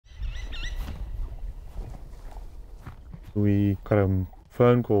We got a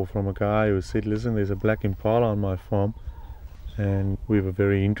phone call from a guy who said, listen, there's a black impala on my farm, and we were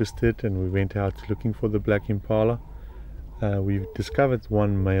very interested, and we went out looking for the black impala. We discovered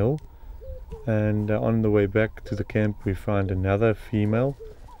one male, and on the way back to the camp we found another female,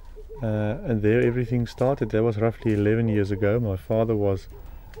 and there everything started. That was roughly 11 years ago. My father was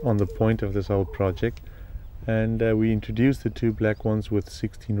on the point of this whole project, and we introduced the two black ones with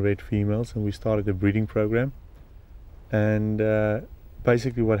 16 red females, and we started a breeding program. And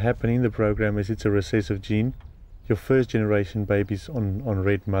basically what happened in the program is it's a recessive gene. Your first generation babies on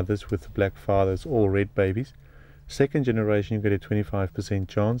red mothers with black fathers, all red babies. Second generation you get a 25%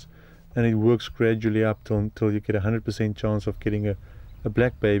 chance, and it works gradually up until you get a 100% chance of getting a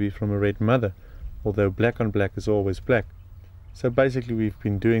black baby from a red mother, although black on black is always black. So basically we've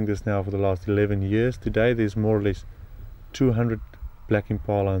been doing this now for the last 11 years. Today there's more or less 200 black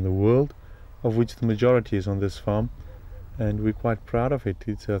impala in the world, of which the majority is on this farm, and we're quite proud of it.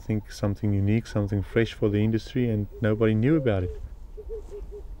 It's, I think, something unique, something fresh for the industry, and nobody knew about it.